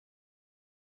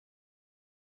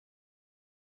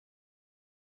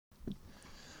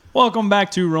Welcome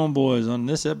back to Rome Boys. On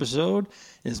this episode,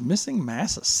 is missing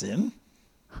Mass a sin?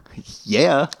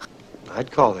 Yeah. I'd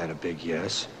call that a big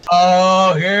yes.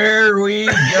 Oh, here we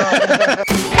go.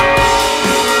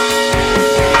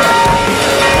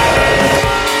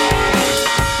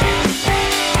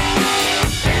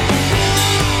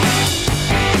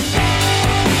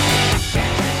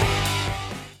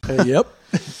 Yep.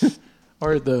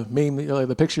 Or the meme,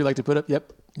 the picture you like to put up.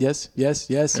 Yep. Yes. Yes.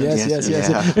 Yes. Yes. Yes. Yes.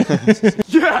 Yeah.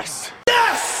 Yes!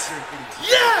 Yes!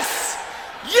 Yes!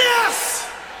 Yes!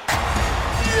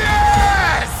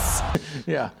 Yes!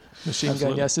 Yeah. Machine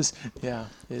gun yeses. Yeah.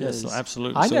 It Yes, is.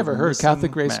 absolutely. I So never heard missing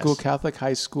Catholic grade Mass. school, Catholic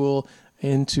high school,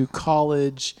 into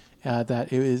college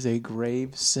that it is a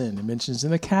grave sin. It mentions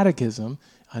in the Catechism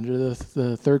under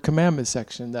the Third Commandment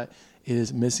section that it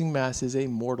is missing Mass is a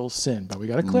mortal sin. But we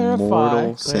got to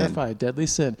Mortal sin. clarify, deadly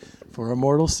sin. For a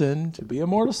mortal sin to be a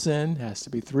mortal sin has to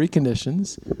be three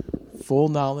conditions: full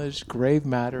knowledge, grave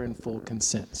matter, and full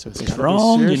consent. So It's gotta be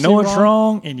wrong, you seriously know it's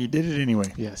wrong, and you did it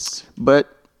anyway. Yes.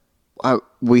 But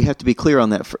we have to be clear on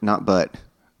that.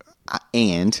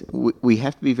 We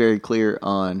have to be very clear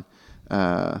on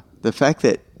the fact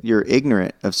that you're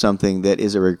ignorant of something that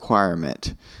is a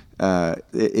requirement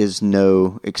is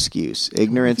no excuse.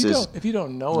 Ignorance is... If you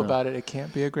don't know about it, it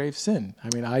can't be a grave sin. I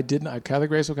mean, I didn't. Catholic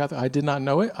grade school Catholic. I did not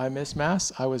know it. I missed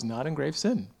Mass. I was not in grave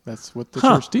sin. That's what the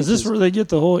church teaches. Is this where they get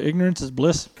the whole ignorance is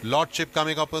bliss? Lordship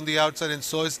coming up on the outside, and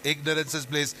so is ignorance is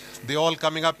bliss. They all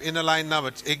coming up in a line now.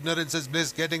 It's ignorance is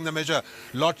bliss, getting the measure.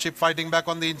 Lordship fighting back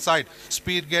on the inside.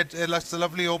 Speed get a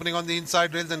lovely opening on the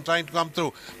inside rails and trying to come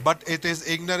through. But it is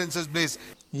ignorance is bliss.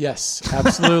 Yes,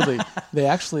 absolutely.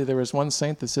 There was one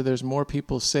saint that said there's more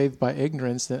people saved by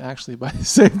ignorance than actually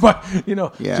saved by,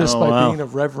 just by being a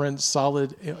reverent,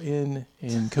 solid in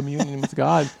communion with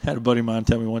God. Had a buddy of mine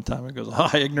tell me one time, he goes,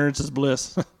 ignorance is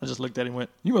bliss. I just looked at him and went,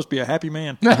 you must be a happy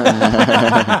man. As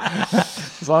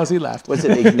long as he laughed. Was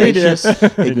it Ignatius?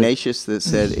 Ignatius that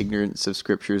said ignorance of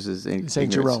scriptures is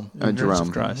Saint Jerome. Ignorance Jerome.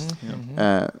 of Christ. Mm-hmm.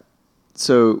 Yeah.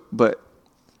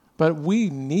 But we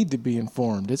need to be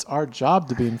informed. It's our job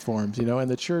to be informed,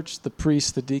 and the church, the priests,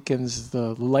 the deacons,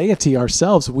 the laity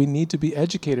ourselves, we need to be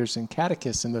educators and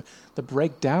catechists. And the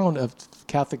breakdown of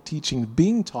Catholic teaching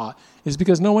being taught is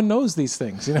because no one knows these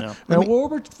things.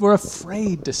 We're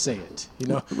afraid to say it,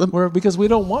 because we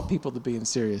don't want people to be in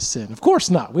serious sin. Of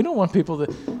course not. We don't want people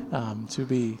to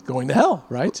be going to hell,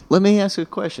 right? Let me ask you a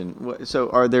question. So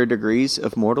are there degrees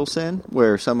of mortal sin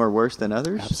where some are worse than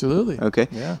others? Absolutely. Okay.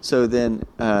 Yeah. So then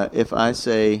if I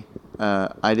say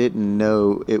I didn't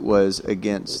know it was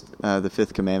against the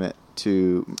fifth commandment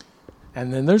to...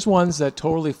 And then there's ones that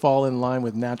totally fall in line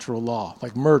with natural law,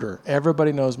 like murder.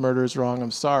 Everybody knows murder is wrong.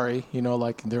 I'm sorry.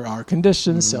 Like there are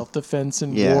conditions, self-defense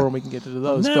and war, and we can get into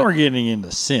those. Now we're getting into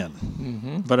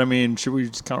sin. But I mean, should we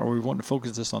just are we wanting to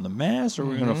focus this on the Mass, or are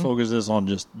we going to focus this on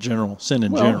just general sin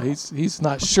in general? He's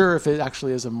not sure if it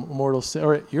actually is a mortal sin,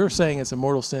 or you're saying it's a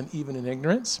mortal sin even in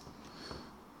ignorance?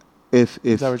 Is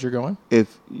that what you're going?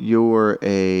 If you're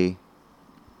a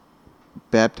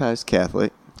baptized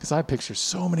Catholic... Because I picture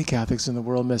so many Catholics in the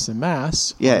world missing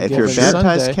Mass. Yeah, if you're a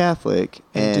baptized Sunday, Catholic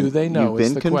and do they know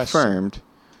you've been confirmed,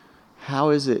 how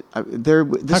is it?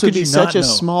 This would be such a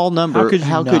small number.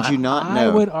 How could you not know?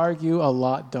 I would argue a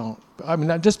lot don't. I mean,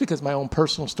 not just because my own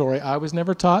personal story, I was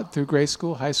never taught through grade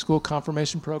school, high school,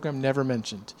 confirmation program, never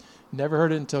mentioned. Never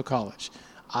heard it until college.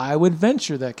 I would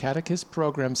venture that catechist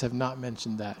programs have not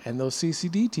mentioned that. And those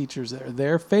CCD teachers that are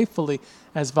there faithfully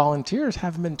as volunteers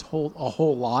haven't been told a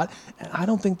whole lot. And I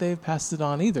don't think they've passed it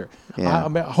on either. Yeah. I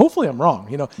mean, hopefully I'm wrong,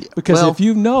 because if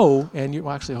you know, and you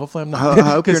actually, hopefully I'm not. I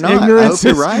hope you're not. Ignorance I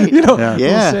hope you're right.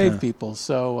 will save people.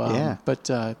 So,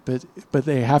 but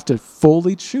they have to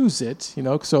fully choose it,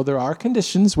 so there are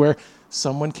conditions where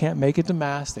someone can't make it to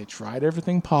Mass. They tried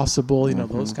everything possible,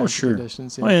 those kinds of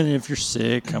conditions. Well, and if you're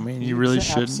sick, I mean, you really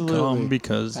shouldn't come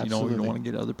because, you don't want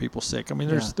to get other people sick. I mean,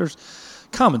 there's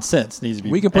common sense needs to be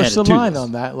We can push the added to line this.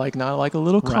 on that, like not like a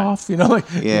little Right. cough,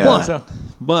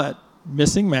 But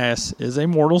missing Mass is a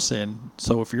mortal sin.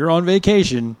 So if you're on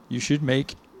vacation, you should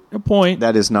make a point.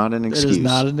 That is not an excuse. That is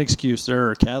not an excuse. There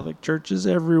are Catholic churches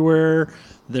everywhere.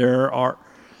 There's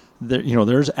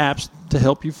apps to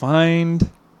help you find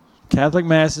Catholic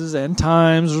masses and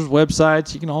times. There's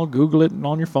websites. You can all Google it and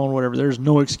on your phone, whatever. There's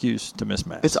no excuse to miss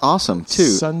Mass. It's awesome, too.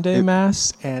 Sunday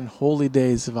Mass and holy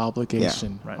days of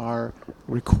obligation Yeah, right. are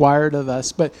required of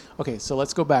us. But, okay, so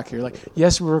let's go back here. Like,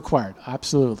 yes, we're required.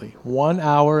 Absolutely. 1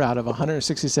 hour out of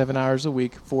 167 hours a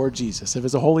week for Jesus. If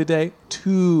it's a holy day,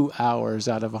 2 hours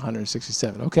out of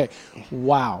 167. Okay,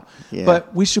 wow. Yeah.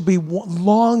 But we should be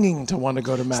longing to want to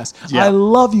go to Mass. Yeah. I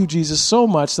love you, Jesus, so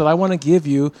much that I want to give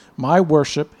you my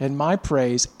worship and my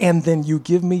praise, and then you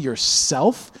give me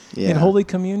yourself in Yeah. Holy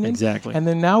Communion. Exactly. And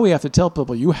then now we have to tell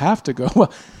people, you have to go.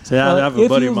 Well, See, I have a if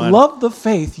buddy you of mine- love the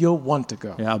faith, you'll want to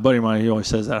go. Yeah, a buddy of mine, he always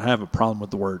says that I have a problem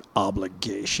with the word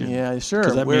obligation. Yeah, sure.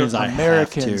 'Cause that We're means I have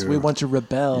Americans. to. We want to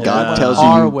rebel. We God want tells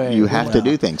our you way. you We have want- to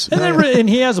do things. And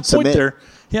he has a point Submit. there.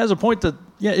 He has a point that,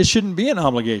 yeah, it shouldn't be an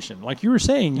obligation. Like you were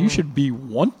saying, you should be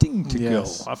wanting to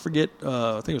Yes. go. I forget,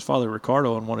 I think it was Father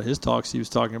Ricardo in one of his talks, he was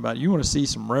talking about you want to see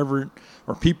some reverent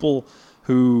or people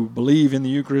who believe in the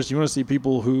Eucharist. You want to see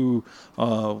people who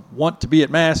want to be at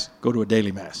Mass, go to a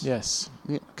daily Mass. Yes.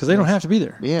 Because they don't have to be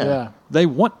there. Yeah. Yeah. They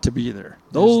want to be there.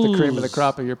 Those the cream of the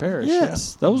crop of your parish.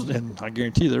 Yes. Those, and I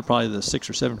guarantee they're probably the 6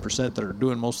 or 7% that are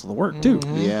doing most of the work, too.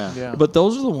 Yeah. Yeah. But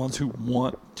those are the ones who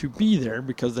want to be there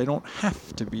because they don't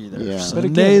have to be there. Yeah. But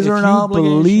again, Sundays if are an you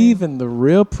obligation. believe in the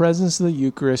real presence of the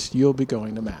Eucharist, you'll be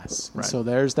going to Mass. Right. So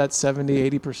there's that 70,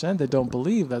 80% that don't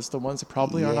believe. That's the ones that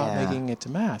probably are not Yeah. making it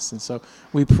to Mass. And so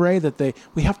we pray that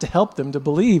we have to help them to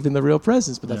believe in the real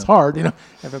presence, but that's hard.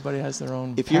 Everybody has their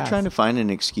own If you're path. trying to find an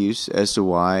excuse as to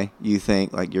why you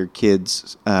think like your kid's,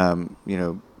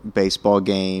 baseball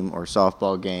game or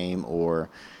softball game or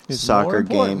Is more soccer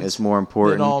important game is more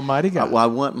important than Almighty God. Well, I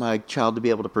want my child to be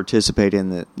able to participate in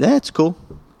that. That's cool.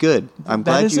 Good. I'm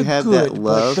That glad is you a have good, that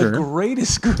love. but the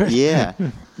greatest good. Yeah,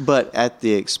 but at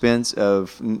the expense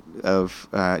of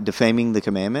defaming the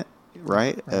commandment,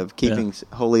 right? Of keeping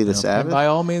holy the And Sabbath. by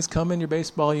all means, come in your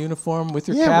baseball uniform with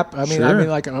your Yeah, cap. I sure. mean,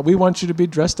 like we want you to be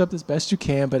dressed up as best you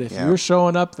can. But if Yeah. you're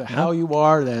showing up how you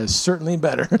are, that is certainly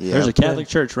better. Yeah. There's a Catholic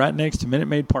church right next to Minute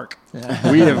Maid Park.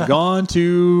 We have gone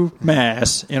to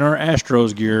Mass in our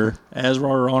Astros gear as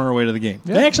we're on our way to the game.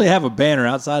 Yeah. They actually have a banner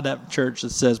outside that church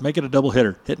that says, make it a double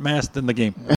hitter. Hit Mass, then the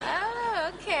game. Oh,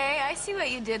 okay. I see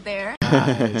what you did there.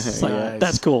 It's like, Yes.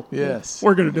 that's cool. Yes.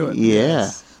 We're going to do it.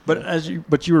 Yeah.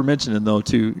 But you were mentioning though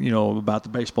too, about the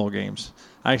baseball games.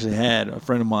 I actually had a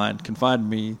friend of mine confide in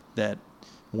me that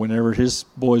whenever his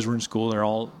boys were in school, they're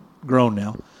all grown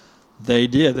now. They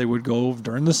would go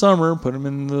during the summer, put them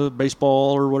in the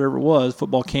baseball or whatever it was,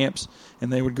 football camps,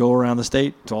 and they would go around the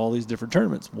state to all these different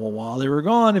tournaments. Well, while they were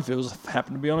gone, if it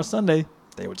happened to be on a Sunday,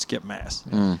 they would skip Mass.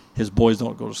 His boys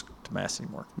don't go to Mass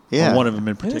anymore. Yeah. Or one of them in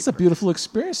And particular. it's a beautiful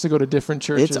experience to go to different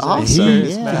churches. It's and awesome.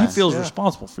 experience Yeah. Mass. He feels Yeah.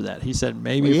 responsible for that. He said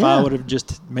maybe if Yeah. I would have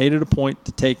just made it a point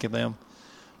to take them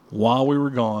while we were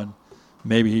gone,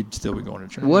 maybe he'd still be going to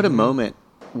church. What a moment.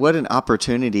 What an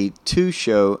opportunity to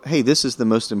show, hey, this is the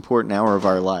most important hour of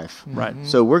our life. Right.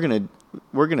 So we're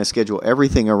gonna schedule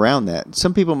everything around that.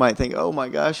 Some people might think, oh my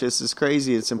gosh, this is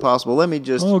crazy, it's impossible. Let me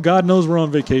just Oh, God knows we're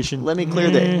on vacation. let me clear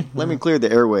the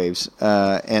airwaves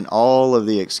and all of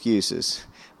the excuses.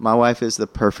 My wife is the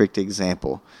perfect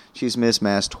example. She's missed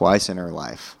Mass twice in her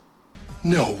life.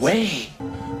 No way.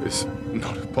 It's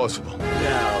not possible.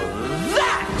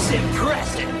 That's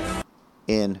impressive.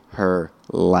 In her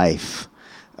life.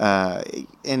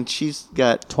 And she's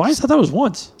got Twice? I thought it was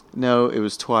once. no, it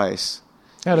was twice.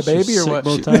 Had a baby or Sick what?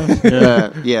 both times?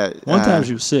 Yeah. Yeah. One time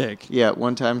she was sick. Yeah,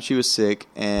 one time she was sick,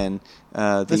 and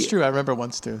That's true. I remember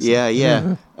once too. so.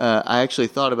 Yeah. I actually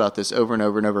thought about this over and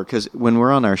over and over because when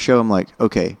we're on our show, I'm like,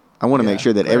 okay, I want to make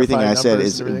sure that everything I clarify said numbers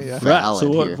is and everything, yeah. Right. valid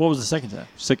So here. what was the second time?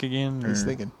 Sick again? He's or-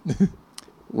 thinking.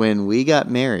 When we got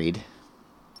married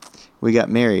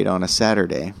on a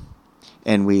Saturday,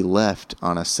 and we left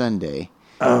on a Sunday,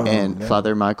 and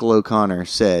Father Michael O'Connor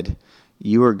said,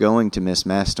 "You are going to miss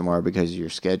Mass tomorrow because of your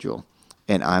schedule,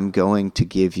 and I'm going to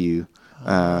give you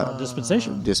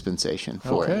dispensation. dispensation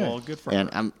for Okay. it." Well, good for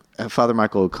And her. Father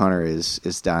Michael O'Connor is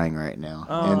dying right now,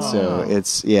 and so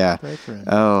it's Pray for him.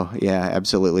 Oh yeah,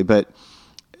 absolutely. But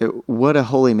what a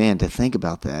holy man to think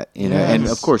about that, know. And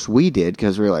Yes. of course we did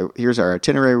because we were like, "Here's our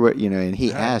itinerary," and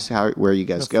he asked where you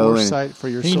guys The go, and foresight for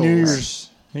your He souls.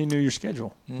 knew your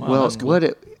schedule. Wow, well, that's cool.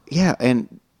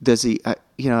 and does he?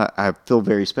 I feel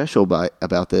very special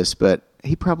about this, but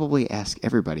he probably asks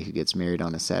everybody who gets married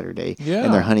on a Saturday Yeah.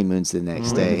 and their honeymoon's the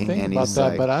next day, think and about he's that,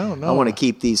 like, but I don't know. I want to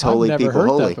keep these holy I've never people heard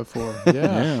holy." that before.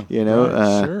 Yeah.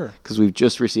 Yeah. Sure. Because we've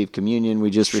just received communion,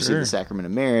 we just received Sure. the sacrament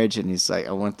of marriage, and he's like,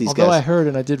 I want these Although guys. I heard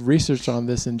and I did research on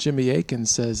this, and Jimmy Akin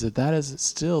says that is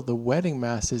still the wedding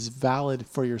mass is valid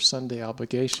for your Sunday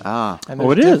obligation. Ah. and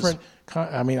Oh, there's it is? different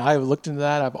I mean, I looked into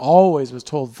that. I've always was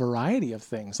told variety of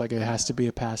things. Like it has to be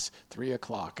past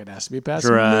 3:00. It has to be past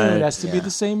noon. It has to be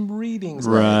the same readings.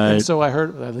 Right. And so I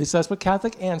heard, at least that's what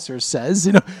Catholic Answers says,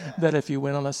 that if you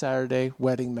went on a Saturday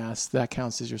wedding mass, that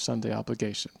counts as your Sunday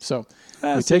obligation. So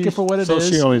we take it for what it is.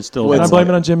 She only still. And I blame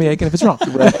it on Jimmy Aiken if it's wrong.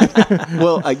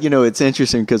 Well, it's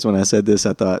interesting because when I said this,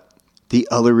 I thought the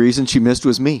other reason she missed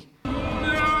was me.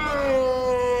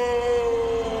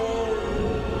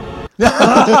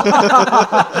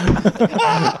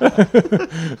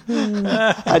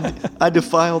 I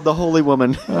defiled the holy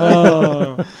woman.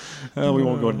 We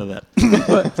won't go into that.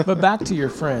 But back to your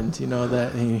friend,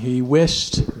 that he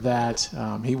wished that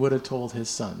he would have told his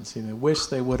sons. Wish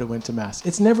they would have went to mass.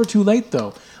 It's never too late,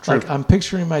 though. True. Like I'm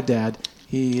picturing my dad.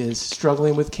 He is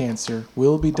struggling with cancer.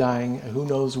 Will be dying. Who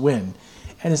knows when?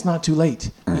 And it's not too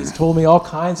late. He's told me all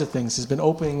kinds of things. He's been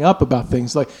opening up about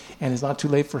things and it's not too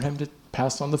late for him to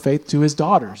pass on the faith to his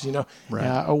daughters,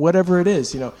 or whatever it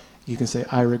is, You can say,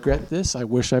 I regret this. I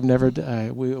wish I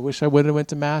wish I would have went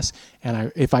to mass.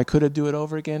 And if I could have do it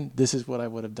over again, this is what I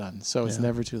would have done. So it's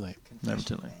never too late. Never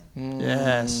too late.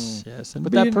 Yes. And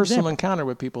but that personal encounter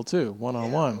with people too,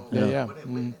 one-on-one. Yeah.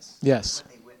 Yes.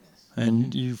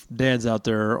 And you dads out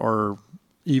there are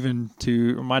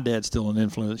my dad's still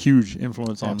an huge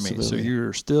influence on me. So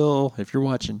you're still, if you're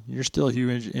watching, you're still a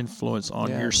huge influence on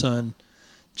your son.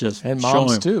 And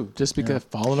moms too. Just because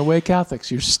falling away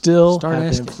Catholics, you still have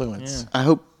influence. I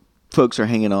hope folks are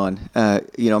hanging on.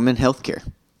 I'm in healthcare,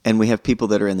 and we have people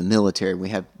that are in the military. We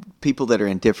have people that are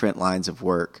in different lines of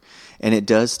work, and it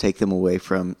does take them away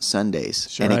from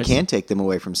Sundays, and it can take them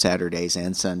away from Saturdays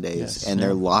and Sundays, and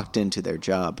they're locked into their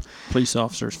job. Police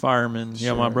officers, firemen.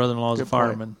 My brother-in-law is a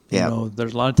fireman.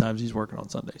 There's a lot of times he's working on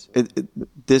Sundays.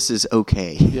 This is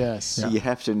okay. Yes. You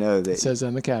have to know that. It says that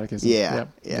in the catechism.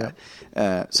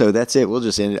 Yeah. So that's it. We'll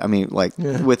just end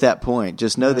it. With that point,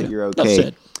 just know that you're okay. That's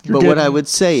it. But what I would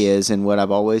say is, and what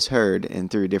I've always heard and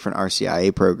through different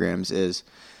RCIA programs is,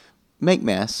 make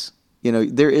Mass.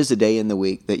 There is a day in the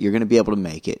week that you're going to be able to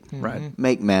make it. Right.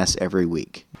 Make Mass every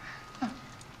week. Well,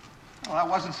 that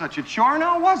wasn't such a chore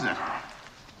now, was it?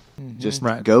 Just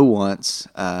go once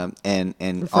and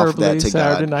offer that to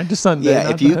Saturday God. night to Sunday. Yeah,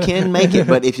 if you can make it,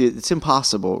 but it's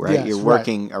impossible, right? Yes, you're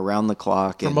working around the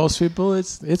clock. For most people,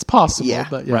 it's possible. Yeah,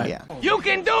 but right. You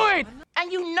can do it!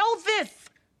 And you know this,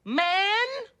 man!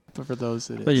 But for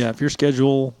those, it is. But if your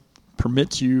schedule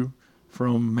permits you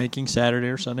from making Saturday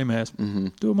or Sunday Mass,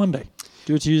 do it Monday.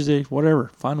 Do it Tuesday,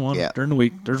 whatever. Find one during the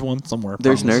week. There's one somewhere.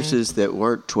 There's nurses that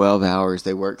work 12 hours.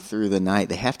 They work through the night.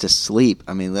 They have to sleep.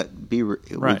 I mean,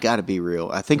 we've got to be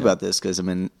real. I think about this because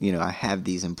I have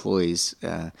these employees,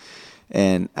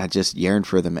 and I just yearn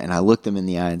for them. And I look them in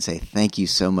the eye and say, "Thank you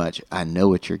so much. I know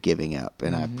what you're giving up,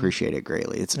 and I appreciate it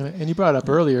greatly." And you brought up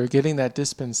earlier, getting that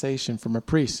dispensation from a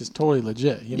priest is totally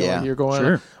legit. You're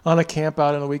going on a camp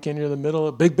out on the weekend. You're in the middle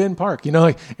of Big Bend Park.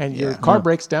 And your car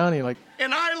breaks down. And you're like,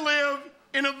 And I live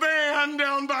in a van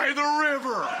down by the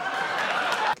river.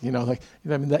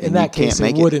 in that case,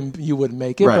 you wouldn't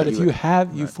make it. Right, but if you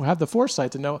have the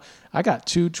foresight to know, I got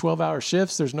 2 12-hour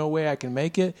shifts. There's no way I can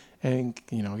make it, and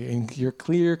and you're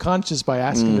clear conscious by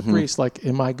asking the priest,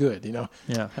 am I good?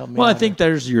 Help me. Well, I think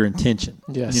there's your intention.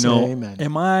 Yes, amen.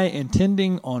 Am I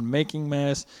intending on making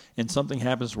Mass, and something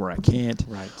happens where I can't?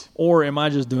 Right. Or am I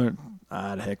just doing?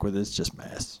 The heck with it. It's just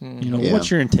Mass. What's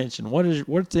your intention?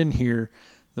 What's in here?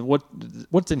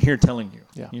 What's in here telling you?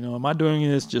 Yeah. Am I doing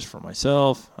this just for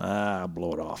myself?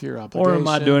 Blow it off. Pure obligation. Or am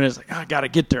I doing it? I got to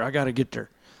get there.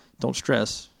 Don't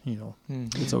stress.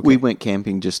 It's okay. We went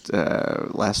camping just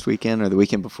last weekend or the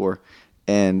weekend before,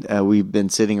 and we've been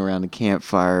sitting around a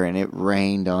campfire, and it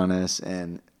rained on us,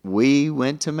 and we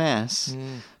went to Mass.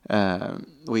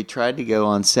 We tried to go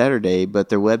on Saturday, but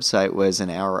their website was an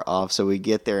hour off, so we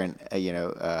get there and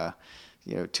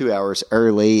 2 hours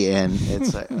early, and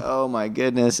it's like, oh my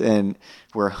goodness, and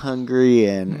we're hungry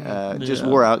and just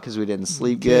wore out because we didn't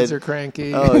sleep good. Kids are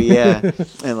cranky. Oh yeah,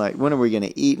 and when are we going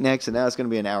to eat next? And now it's going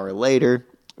to be an hour later.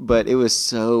 But it was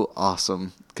so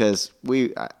awesome because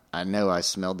I know I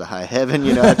smelled the high heaven.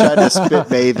 I tried to spit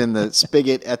bathe in the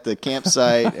spigot at the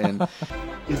campsite, and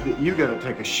Is that you gotta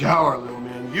take a shower, little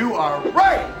man. You are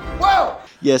right! Whoa!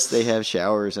 yes, they have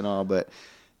showers and all, but.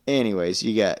 Anyways,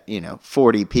 you got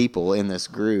 40 people in this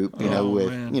group.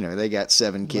 They got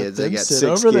 7 kids, they got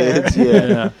 6 kids.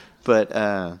 Yeah.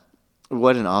 But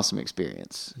what an awesome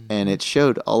experience, and it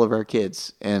showed all of our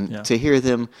kids, and to hear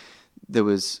them, there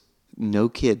was no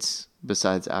kids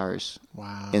besides ours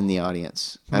in the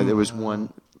audience. There was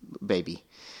one baby,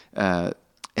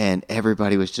 And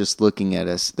everybody was just looking at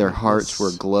us. Their hearts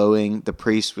were glowing. The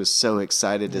priest was so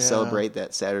excited to celebrate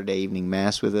that Saturday evening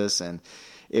mass with us, and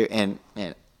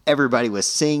everybody was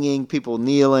singing, people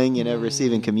kneeling,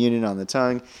 receiving communion on the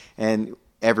tongue, and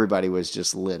everybody was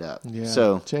just lit up. Yeah.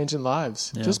 So changing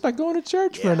lives just by going to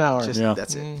church for an hour.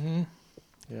 That's it.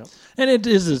 Yeah. And it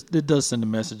does send a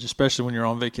message, especially when you're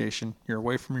on vacation. You're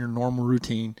away from your normal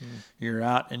routine. You're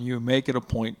out, and you make it a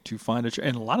point to find a church.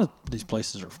 And a lot of these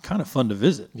places are kind of fun to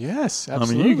visit. Yes,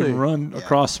 absolutely. I mean, you can run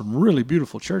across some really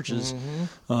beautiful churches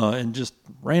and just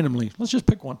randomly, let's just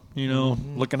pick one,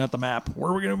 looking at the map. Where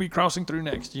are we going to be crossing through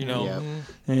next,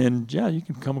 And, you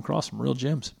can come across some real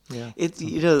gems. Yeah.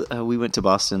 We went to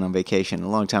Boston on vacation. A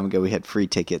long time ago, we had free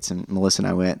tickets, and Melissa and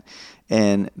I went.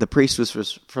 And the priest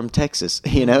was from Texas,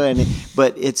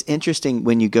 but it's interesting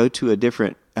when you go to a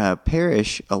different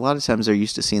parish, a lot of times they're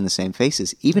used to seeing the same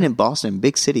faces, even in Boston,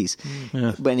 big cities.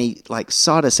 When he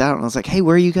sought us out, and I was like, hey,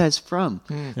 where are you guys from?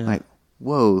 Like,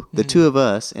 whoa, the two of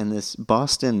us in this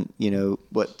Boston,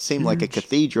 what seemed like a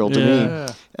cathedral to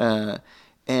me.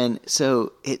 And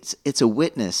so it's a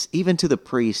witness, even to the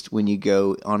priest, when you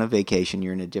go on a vacation,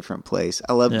 you're in a different place.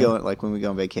 I love going, when we go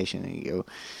on vacation and you go,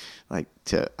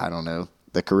 to, I don't know,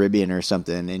 the Caribbean or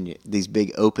something, and these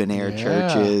big open air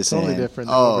churches. Totally different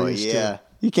than what we're used to.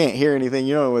 You can't hear anything.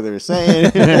 You don't know what they're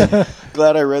saying.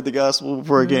 Glad I read the gospel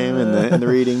before I came and the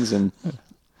readings.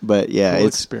 But yeah, cool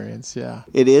it's experience. Yeah,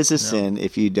 it is a sin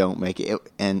if you don't make it,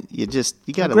 and you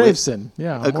got to grave sin.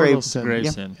 Yeah, a grave sin.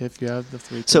 Sin. If you have the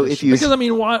three. So if you, because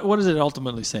what is it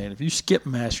ultimately saying? If you skip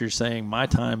mass, you're saying my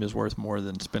time is worth more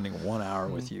than spending 1 hour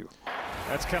with you.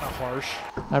 That's kind of harsh.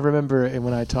 I remember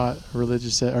when I taught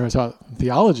I taught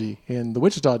theology in the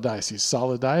Wichita diocese,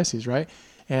 solid diocese, right?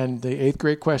 And the 8th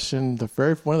grade question,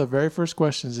 one of the very first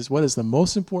questions is, what is the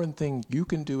most important thing you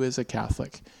can do as a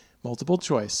Catholic? Multiple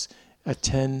choice.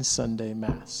 Attend Sunday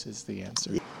Mass is the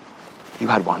answer. You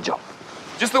had one job.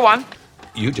 Just the one?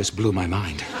 You just blew my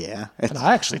mind. Yeah. And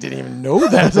I actually didn't even know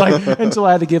that until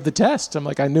I had to give the test. I'm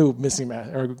like, I knew missing Mass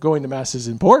or going to Mass is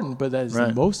important, but that is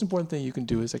the most important thing you can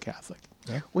do as a Catholic.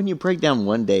 Yeah. When you break down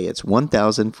one day, it's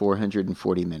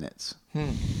 1,440 minutes.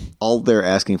 All they're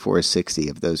asking for is 60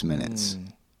 of those minutes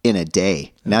in a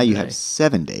day. Now you have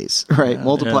 7 days, right?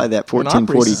 Multiply that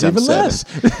 1440 times 7. Less.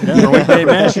 For weekday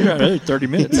Mass, you got 30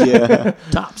 minutes.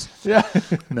 Tops. Yeah.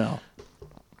 No.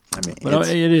 I mean, but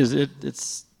it is.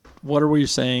 It's what are we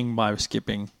saying by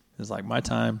skipping? It's like my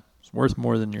time is worth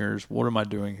more than yours. What am I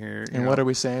doing here? And what are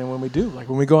we saying when we do? Like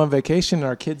when we go on vacation and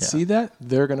our kids see that,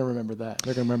 they're going to remember that.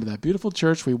 They're going to remember that beautiful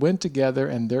church we went together,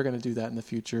 and they're going to do that in the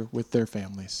future with their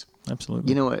families. Absolutely.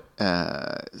 You know what?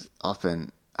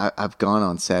 Often I've gone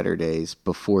on Saturdays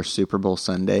before Super Bowl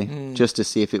Sunday just to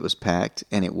see if it was packed,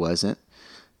 and it wasn't.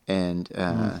 And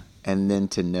then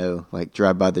to know,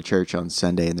 drive by the church on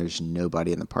Sunday and there's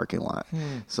nobody in the parking lot.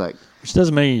 It's like, which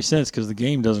doesn't make any sense because the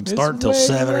game doesn't start until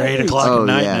 7 or 8 o'clock at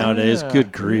night nowadays.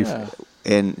 Good grief. Yeah.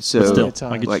 And so,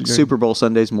 Super Bowl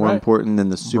Sunday is more important than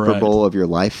the Super Bowl of your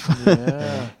life.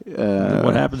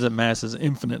 What happens at Mass is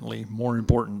infinitely more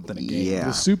important than a game.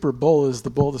 The Super Bowl is the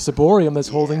ciborium that's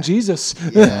holding Jesus.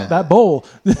 That bowl.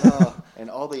 And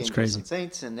all the angels and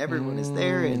saints, and everyone is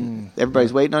there, and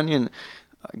everybody's waiting on you, and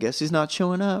I guess he's not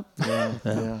showing up.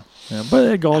 Yeah.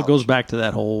 But it all goes back to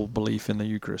that whole belief in the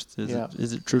Eucharist.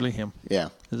 Is it truly him? Yeah.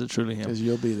 Is it truly him? Because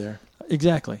you'll be there.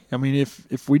 Exactly. I mean,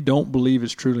 if we don't believe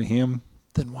it's truly him,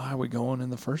 then why are we going in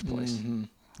the first place?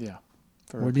 Yeah.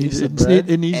 It needs to start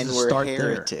there. And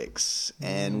we're heretics,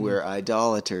 and we're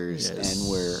idolaters, and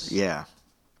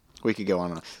we could go on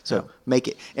and on. So make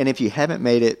it. And if you haven't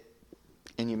made it,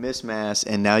 and you miss Mass,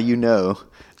 and now you know,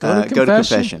 go to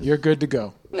confession. You're good to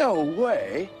go. No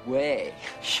way.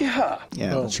 Sure.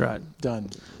 Yeah, that's right. Done.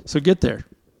 So get there.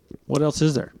 What else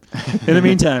is there? In the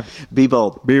meantime, be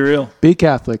bold. Be real. Be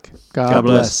Catholic. God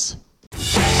bless.